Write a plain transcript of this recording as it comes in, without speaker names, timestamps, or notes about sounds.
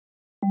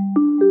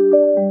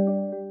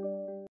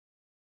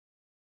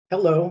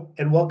Hello,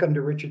 and welcome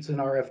to Richardson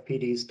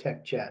RFPD's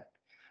Tech Chat.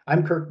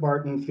 I'm Kirk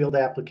Barton, Field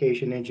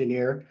Application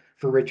Engineer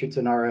for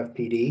Richardson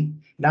RFPD,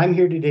 and I'm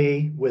here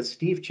today with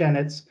Steve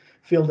Chenetz,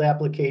 Field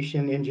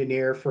Application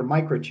Engineer for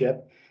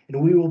Microchip,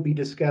 and we will be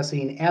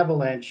discussing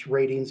Avalanche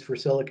ratings for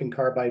silicon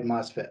carbide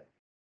MOSFETs.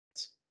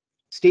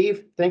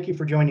 Steve, thank you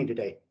for joining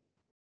today.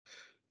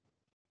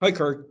 Hi,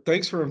 Kirk.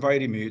 Thanks for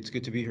inviting me. It's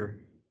good to be here.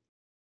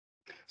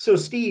 So,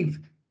 Steve,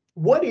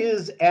 what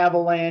is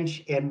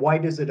Avalanche and why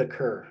does it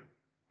occur?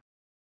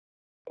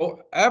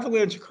 Well,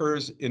 avalanche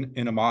occurs in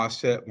a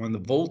MOSFET when the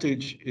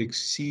voltage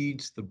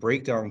exceeds the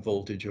breakdown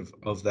voltage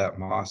of that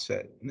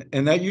MOSFET.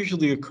 And that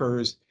usually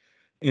occurs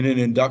in an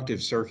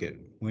inductive circuit.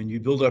 When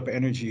you build up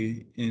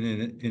energy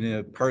in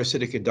a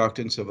parasitic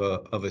inductance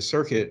of a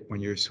circuit,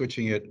 when you're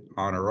switching it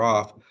on or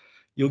off,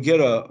 you'll get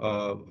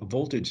a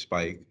voltage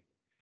spike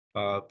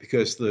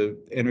because the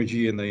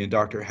energy in the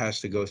inductor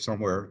has to go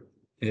somewhere.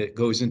 It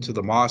goes into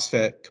the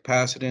MOSFET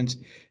capacitance.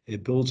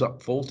 It builds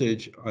up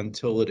voltage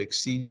until it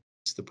exceeds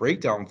the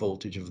breakdown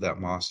voltage of that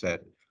MOSFET,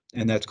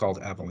 and that's called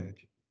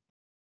avalanche.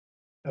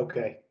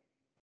 Okay,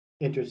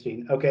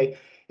 interesting. Okay,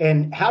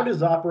 and how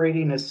does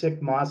operating a SiC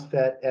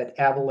MOSFET at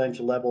avalanche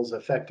levels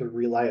affect the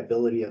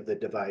reliability of the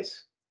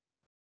device?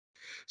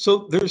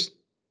 So there's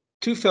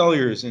two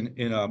failures in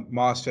a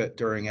MOSFET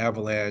during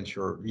avalanche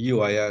or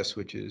UIS,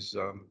 which is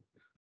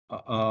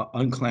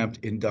unclamped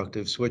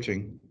inductive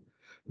switching.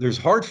 There's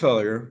hard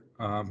failure,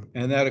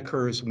 and that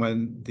occurs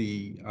when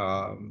the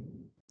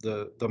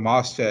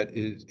MOSFET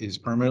is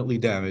permanently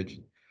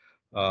damaged.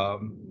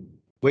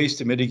 Ways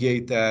to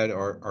mitigate that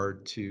are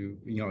to,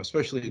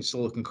 especially in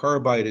silicon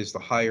carbide, is the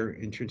higher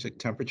intrinsic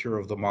temperature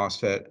of the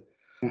MOSFET.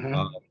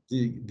 Mm-hmm.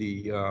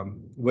 The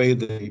way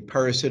the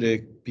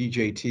parasitic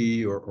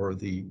BJT or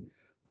the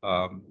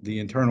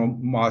internal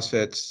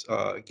MOSFET's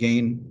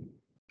gain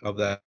of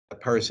that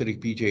parasitic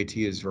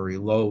BJT is very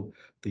low.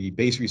 The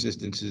base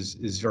resistance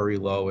is very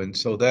low, and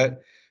so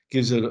that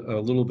gives it a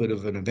little bit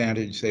of an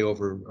advantage, say,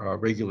 over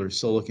regular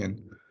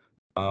silicon.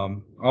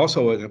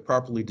 Also, in a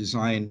properly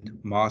designed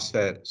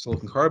MOSFET,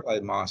 silicon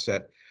carbide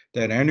MOSFET,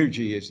 that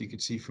energy, as you can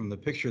see from the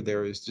picture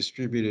there, is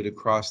distributed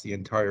across the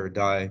entire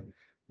die,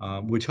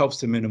 which helps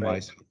to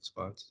minimize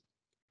hotspots.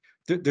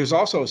 There's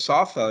also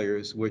soft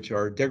failures, which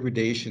are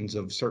degradations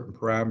of certain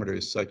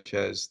parameters, such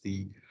as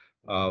the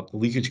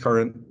leakage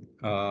current,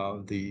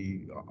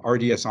 the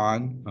RDS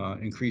on,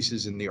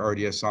 increases in the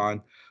RDS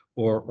on,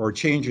 or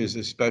changes,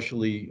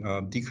 especially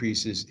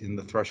decreases in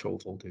the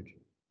threshold voltage.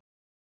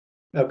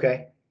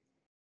 Okay.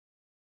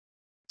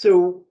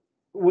 So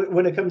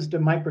when it comes to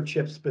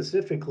Microchip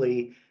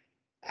specifically,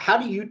 how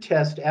do you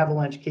test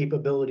avalanche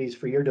capabilities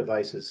for your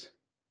devices?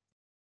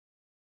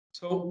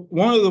 So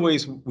one of the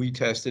ways we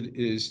test it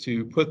is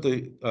to put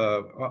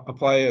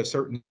apply a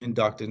certain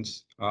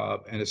inductance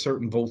and a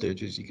certain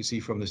voltage, as you can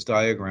see from this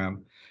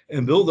diagram,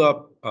 and build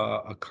up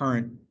a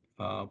current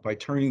by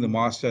turning the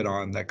MOSFET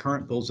on. That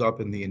current builds up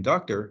in the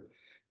inductor,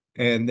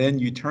 and then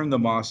you turn the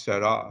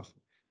MOSFET off.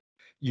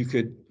 You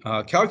could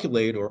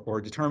calculate or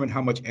determine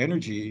how much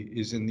energy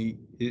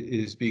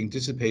is being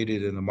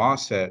dissipated in the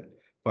MOSFET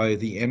by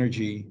the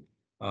energy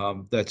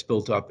that's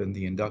built up in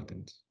the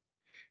inductance.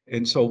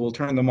 And so we'll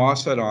turn the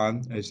MOSFET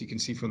on, as you can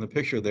see from the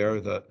picture there.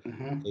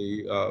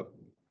 The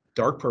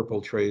dark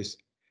purple trace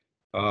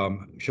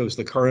shows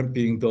the current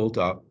being built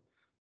up.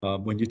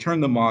 When you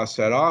turn the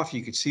MOSFET off,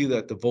 you can see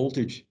that the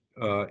voltage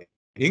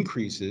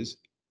increases,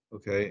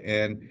 okay,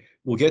 and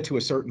we'll get to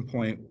a certain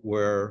point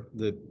where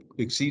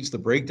exceeds the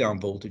breakdown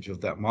voltage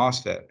of that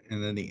MOSFET,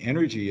 and then the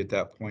energy at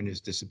that point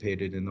is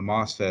dissipated in the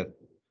MOSFET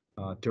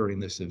during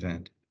this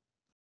event.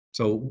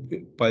 So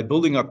by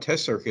building up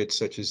test circuits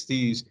such as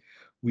these,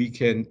 we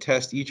can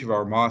test each of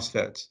our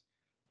MOSFETs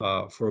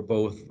for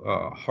both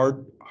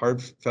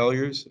hard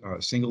failures,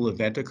 single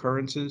event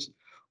occurrences,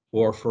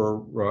 or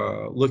for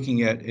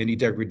looking at any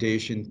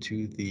degradation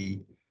to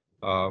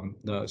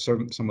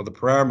some of the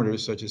parameters,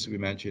 such as we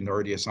mentioned,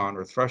 RDS on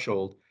or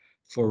threshold,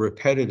 for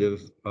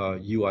repetitive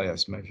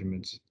UIS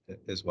measurements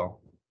as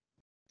well.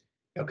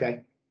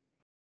 Okay.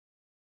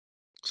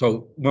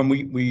 So when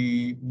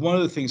one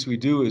of the things we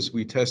do is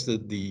we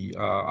tested the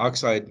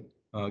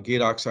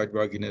gate oxide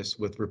ruggedness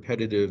with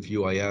repetitive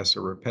UIS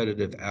or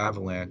repetitive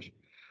avalanche.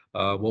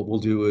 What we'll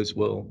do is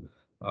we'll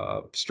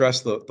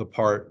stress the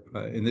part.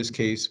 In this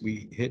case,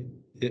 we hit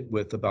it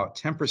with about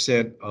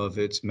 10% of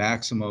its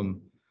maximum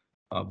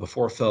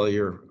before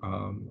failure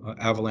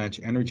avalanche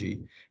energy.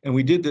 And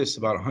we did this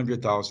about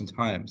 100,000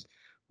 times.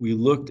 We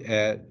looked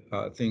at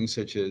things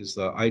such as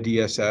the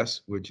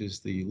IDSS, which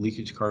is the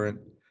leakage current,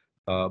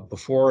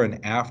 before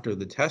and after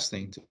the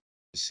testing to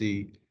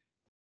see,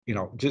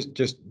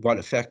 just what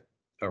effect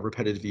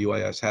repetitive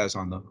UIS has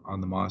on the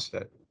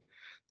MOSFET.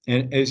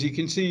 And as you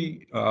can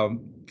see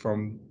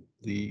from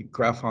the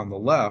graph on the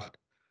left,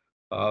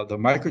 the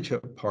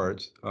microchip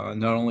parts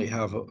not only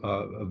have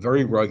a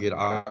very rugged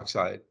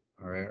oxide,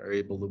 are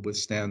able to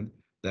withstand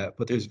that,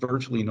 but there's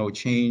virtually no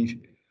change,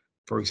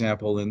 for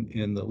example,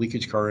 in the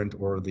leakage current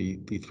or the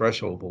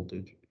threshold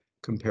voltage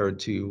compared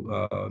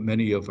to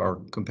many of our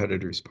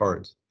competitors'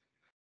 parts.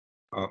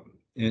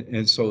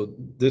 And so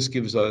this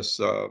gives us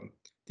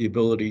the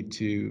ability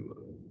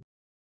to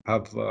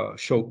have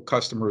show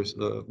customers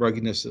the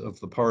ruggedness of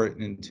the part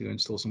and to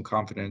instill some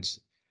confidence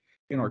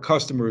in our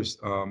customers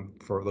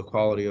for the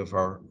quality of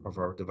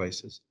our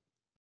devices.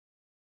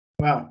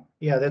 Wow,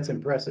 yeah, that's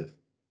impressive.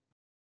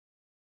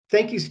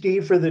 Thank you,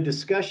 Steve, for the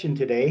discussion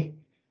today.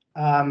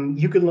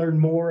 You can learn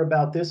more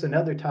about this and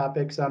other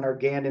topics on our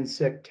GaN and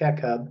SiC Tech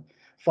Hub.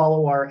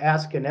 Follow our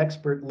Ask an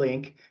Expert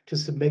link to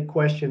submit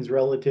questions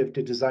relative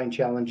to design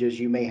challenges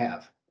you may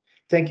have.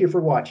 Thank you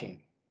for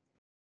watching.